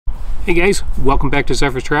Hey guys, welcome back to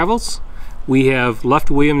Zephyr Travels. We have left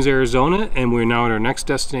Williams, Arizona, and we're now at our next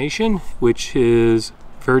destination, which is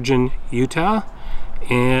Virgin, Utah.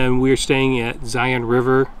 And we're staying at Zion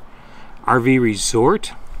River RV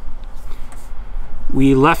Resort.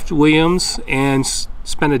 We left Williams and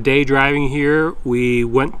spent a day driving here. We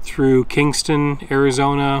went through Kingston,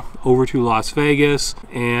 Arizona, over to Las Vegas,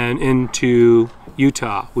 and into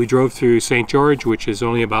Utah. We drove through St. George, which is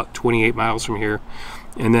only about 28 miles from here,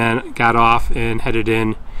 and then got off and headed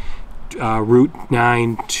in Route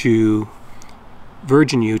 9 to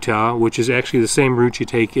Virgin, Utah, which is actually the same route you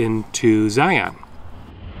take into Zion.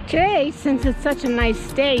 Today, since it's such a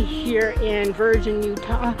nice day here in Virgin,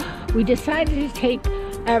 Utah, we decided to take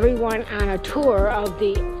everyone on a tour of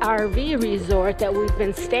the RV resort that we've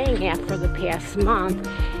been staying at for the past month,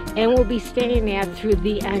 and we'll be staying at through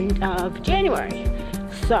the end of January.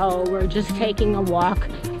 So we're just taking a walk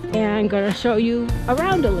and going to show you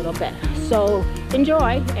around a little bit. So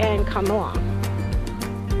enjoy and come along.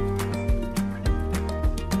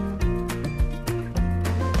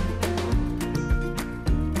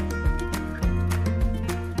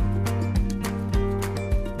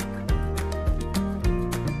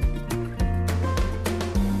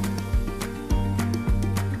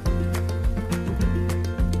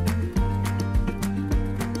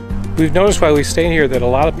 We've noticed while we stay here that a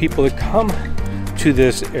lot of people that come to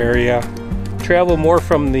this area travel more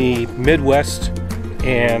from the Midwest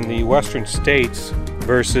and the Western states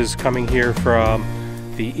versus coming here from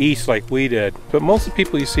the East like we did. But most of the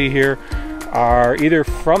people you see here are either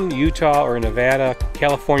from Utah or Nevada.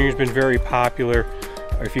 California's been very popular.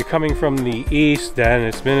 If you're coming from the East, then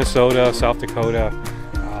it's Minnesota, South Dakota,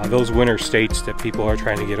 those winter states that people are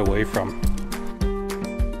trying to get away from.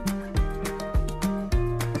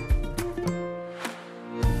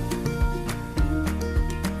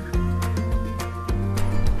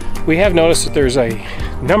 We have noticed that there's a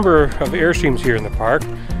number of Airstreams here in the park.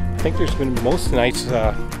 I think there's been most nights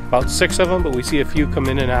about 6 of them, but we see a few come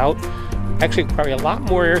in and out. Actually, probably a lot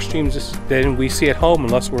more Airstreams than we see at home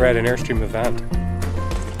unless we're at an Airstream event.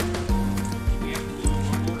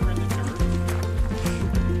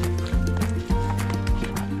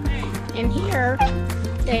 And here,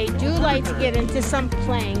 they do like to get into some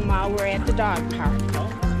playing while we're at the dog park.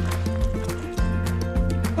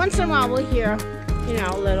 Once in a while we'll hear, you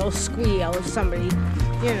know, a little squeal if somebody,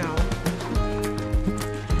 you know,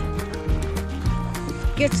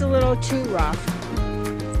 gets a little too rough.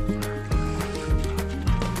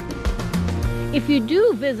 If you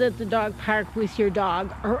do visit the dog park with your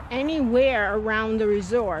dog or anywhere around the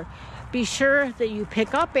resort, be sure that you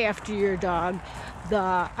pick up after your dog.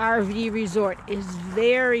 The RV resort is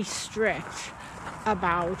very strict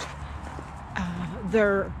about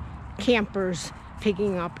their campers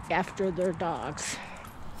picking up after their dogs.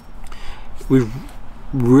 We're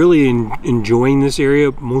really enjoying this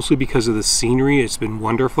area, mostly because of the scenery. It's been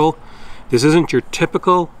wonderful. This isn't your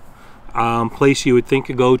typical place you would think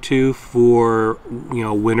to go to for, you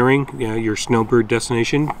know, wintering, you know, your snowbird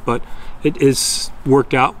destination, but it is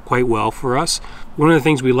worked out quite well for us. One of the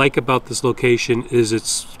things we like about this location is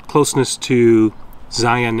its closeness to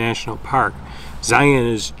Zion National Park. Zion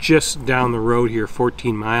is just down the road here,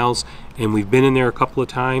 14 miles, and we've been in there a couple of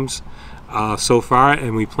times so far,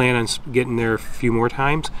 and we plan on getting there a few more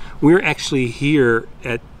times. We're actually here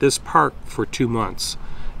at this park for 2 months.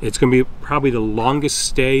 It's going to be probably the longest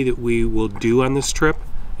stay that we will do on this trip.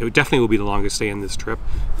 It definitely will be the longest stay on this trip.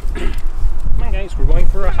 Come on guys, we're going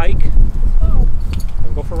for a hike.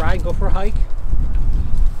 Go for a ride, go for a hike.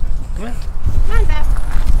 Come on. Come on, Beth.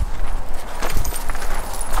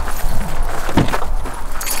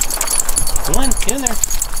 Come on, get in there.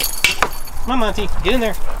 Come on, Monty, get in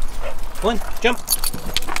there. Come on, jump.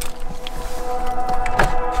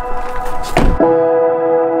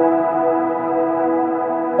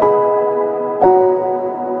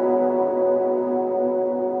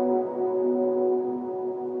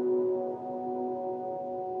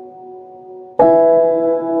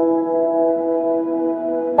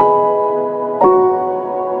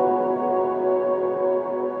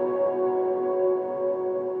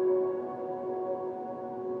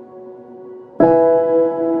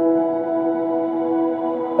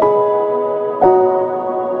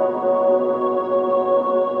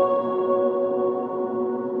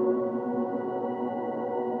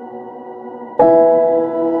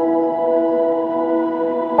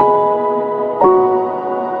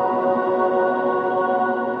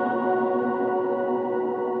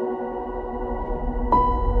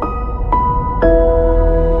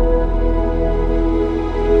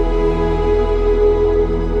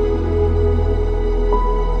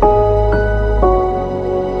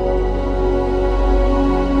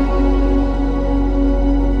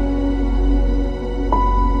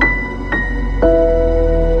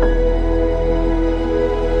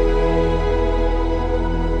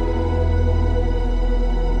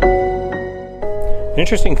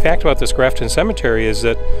 Interesting fact about this Gafton Cemetery is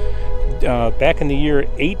that back in the year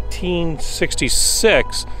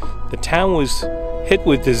 1866, the town was hit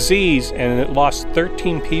with disease and it lost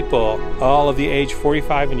 13 people, all of the age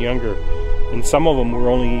 45 and younger, and some of them were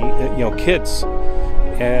only kids,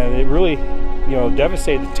 and it really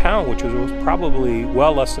devastated the town, which was probably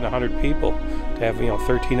well less than 100 people, to have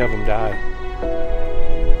 13 of them die.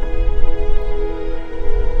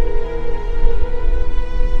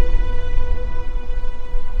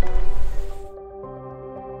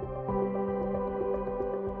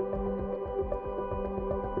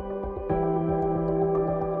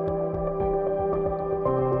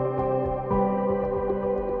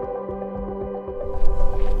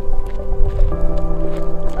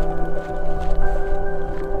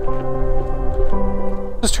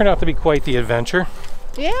 This turned out to be quite the adventure.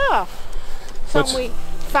 Yeah. So we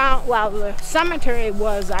found, well, the cemetery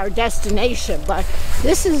was our destination, but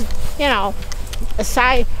this is, a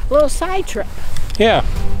little side trip. Yeah.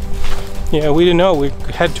 Yeah, we didn't know. We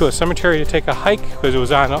head to a cemetery to take a hike because it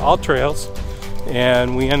was on all trails,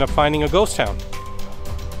 and we ended up finding a ghost town.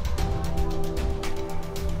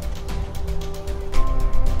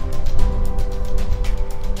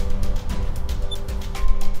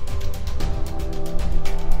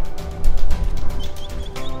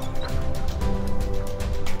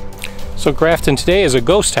 So Gafton today is a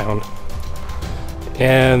ghost town,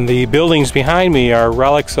 and the buildings behind me are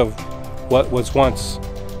relics of what was once,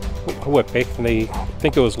 back in I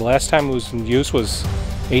think it was the last time it was in use was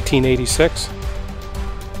 1886,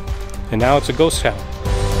 and now it's a ghost town.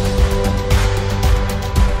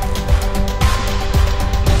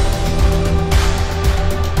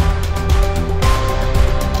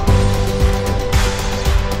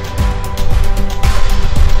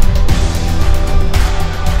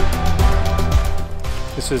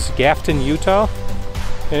 This is Gafton, Utah,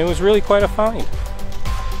 and it was really quite a find.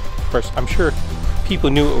 Of course, I'm sure people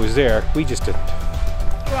knew it was there, we just didn't.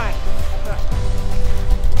 Right.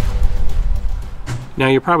 Now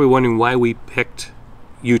you're probably wondering why we picked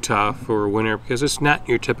Utah for winter, because it's not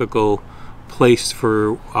your typical place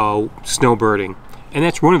for snowbirding. And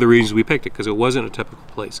that's one of the reasons we picked it, because it wasn't a typical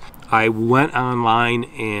place. I went online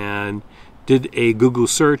and did a Google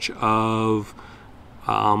search of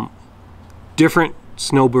different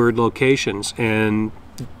snowbird locations, and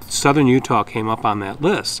southern Utah came up on that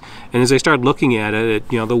list. And as I started looking at it,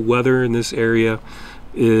 the weather in this area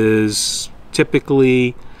is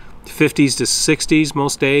typically 50s to 60s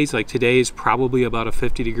most days. Like today is probably about a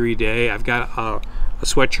 50-degree day. I've got a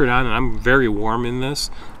sweatshirt on and I'm very warm in this.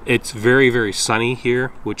 It's very, very sunny here,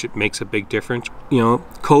 which it makes a big difference.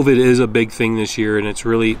 COVID is a big thing this year, and it's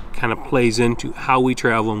really kind of plays into how we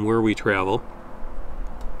travel and where we travel.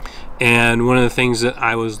 And one of the things that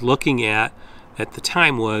I was looking at the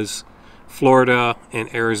time was Florida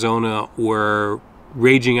and Arizona were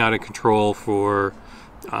raging out of control for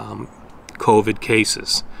COVID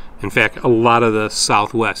cases. In fact, a lot of the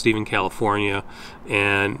Southwest, even California,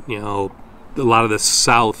 and a lot of the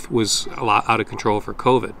South was a lot out of control for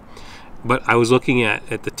COVID. But I was looking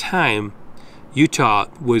at the time, Utah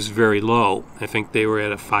was very low. I think they were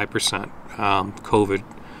at a 5%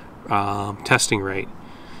 COVID testing rate.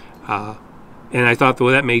 And I thought,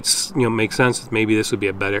 well, that makes sense. Maybe this would be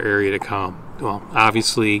a better area to come. Well,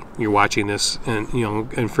 obviously, you're watching this, and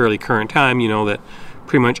in fairly current time, that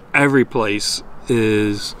pretty much every place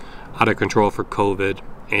is out of control for COVID,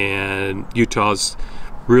 and Utah's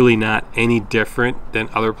really not any different than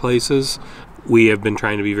other places. We have been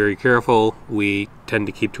trying to be very careful. We tend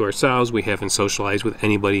to keep to ourselves. We haven't socialized with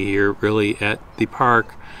anybody here really at the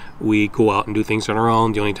park. We go out and do things on our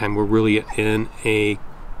own. The only time we're really in a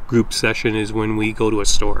group session is when we go to a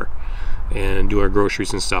store and do our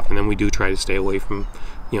groceries and stuff, and then we do try to stay away from,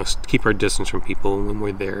 keep our distance from people when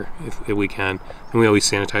we're there if we can, and we always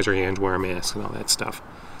sanitize our hands, wear a mask, and all that stuff.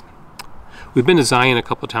 We've been to Zion a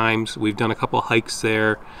couple times. We've done a couple hikes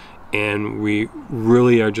there, and we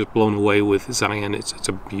really are just blown away with Zion. It's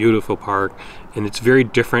a beautiful park, and it's very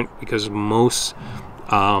different because most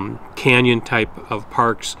canyon type of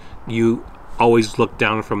parks, you always look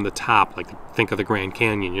down from the top, like think of the Grand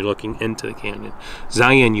Canyon, you're looking into the canyon.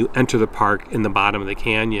 Zion, you enter the park in the bottom of the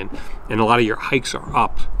canyon, and a lot of your hikes are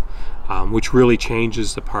up, which really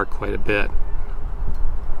changes the park quite a bit.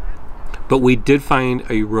 But we did find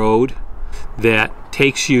a road that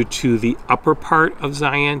takes you to the upper part of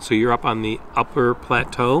Zion, so you're up on the upper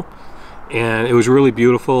plateau, and it was really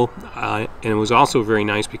beautiful, and it was also very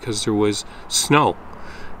nice because there was snow,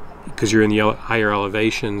 because you're in the higher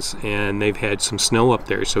elevations, and they've had some snow up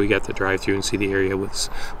there, so we got to drive through and see the area with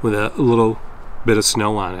a little bit of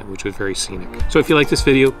snow on it, which was very scenic. So if you like this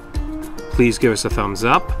video, please please give us a thumbs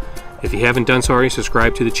up. If you haven't done so already,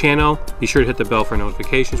 subscribe to the channel. Be sure to hit the bell for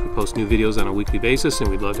notifications. We post new videos on a weekly basis, and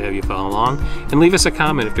we'd love to have you follow along. And leave us a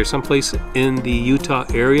comment. If there's some place in the Utah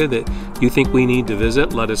area that you think we need to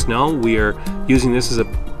visit, let us know. We are using this as a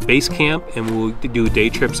base camp, and we'll do day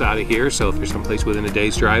trips out of here. So if there's some place within a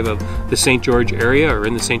day's drive of the St. George area or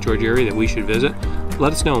in the St. George area that we should visit,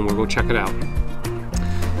 let us know and we'll go check it out.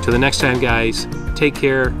 Till the next time, guys, take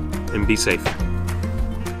care and be safe.